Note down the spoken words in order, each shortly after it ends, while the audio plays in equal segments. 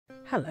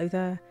Hello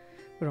there,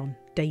 we're on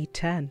day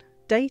 10.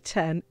 Day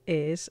 10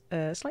 is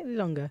slightly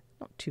longer,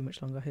 not too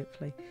much longer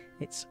hopefully.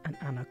 It's an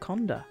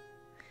anaconda.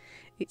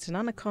 It's an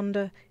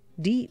anaconda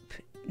deep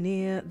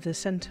near the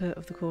centre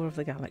of the core of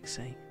the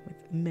galaxy with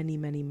many,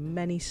 many,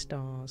 many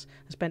stars.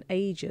 I spent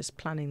ages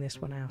planning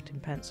this one out in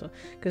pencil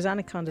because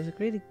Anaconda is a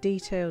really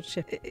detailed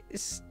ship.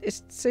 It's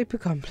super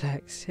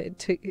complex. It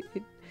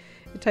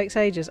takes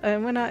ages.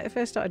 And when I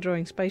first started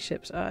drawing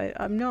spaceships,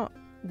 I'm not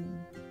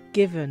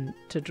given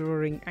to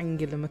drawing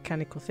angular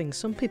mechanical things.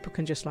 Some people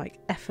can just like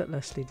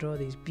effortlessly draw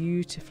these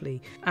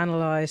beautifully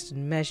analysed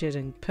and measured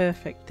and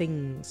perfect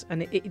things,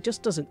 and it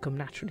just doesn't come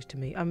naturally to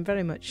me.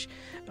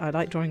 I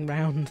like drawing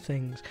round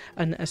things,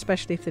 and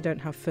especially if they don't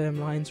have firm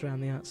lines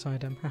around the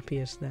outside, I'm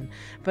happiest then.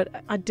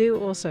 But I do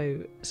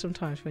also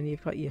sometimes, when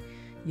you've got your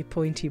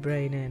pointy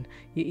brain in,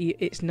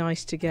 it's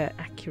nice to get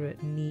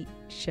accurate, neat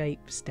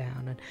shapes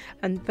down,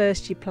 and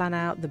first you plan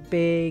out the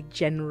big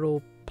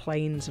general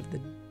planes of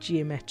the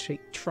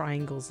geometric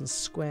triangles and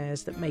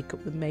squares that make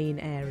up the main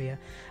area,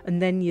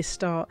 and then you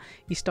start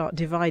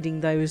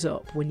dividing those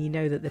up when you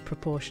know that they're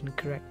proportioned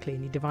correctly,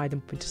 and you divide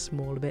them up into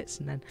smaller bits,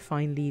 and then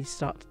finally you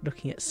start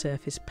looking at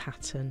surface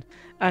pattern,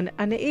 and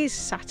it is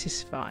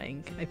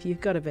satisfying if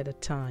you've got a bit of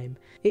time.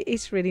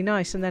 It's really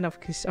nice. And then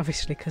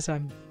obviously because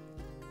I'm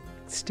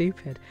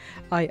stupid,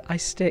 I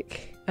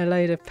stick a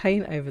load of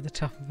paint over the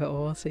top of it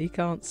all so you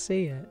can't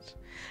see it.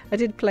 I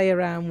did play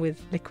around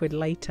with liquid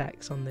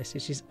latex on this,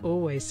 which is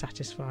always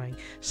satisfying,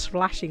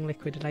 splashing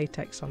liquid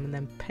latex on and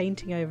then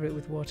painting over it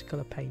with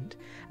watercolour paint,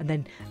 and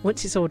then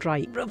once it's all dry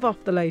you rub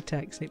off the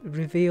latex and it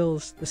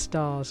reveals the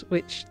stars,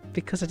 which,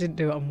 because I didn't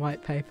do it on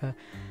white paper,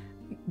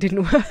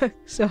 didn't work,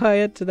 so I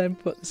had to then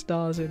put the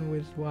stars in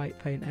with white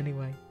paint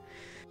anyway.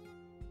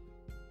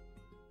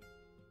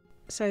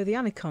 So the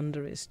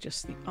Anaconda is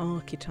just the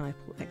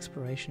archetypal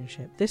exploration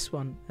ship. This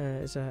one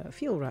is a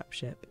fuel wrap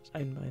ship. It's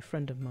owned by a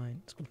friend of mine.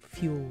 It's called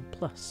Fuel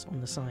Plus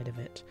on the side of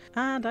it.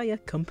 And I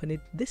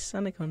accompanied this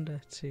Anaconda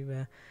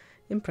to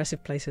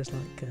impressive places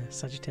like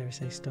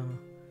Sagittarius A Star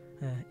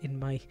in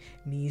my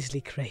measly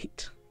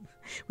crate,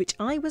 which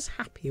I was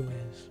happy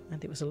with,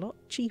 and it was a lot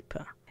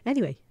cheaper.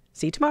 Anyway,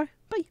 see you tomorrow.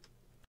 Bye.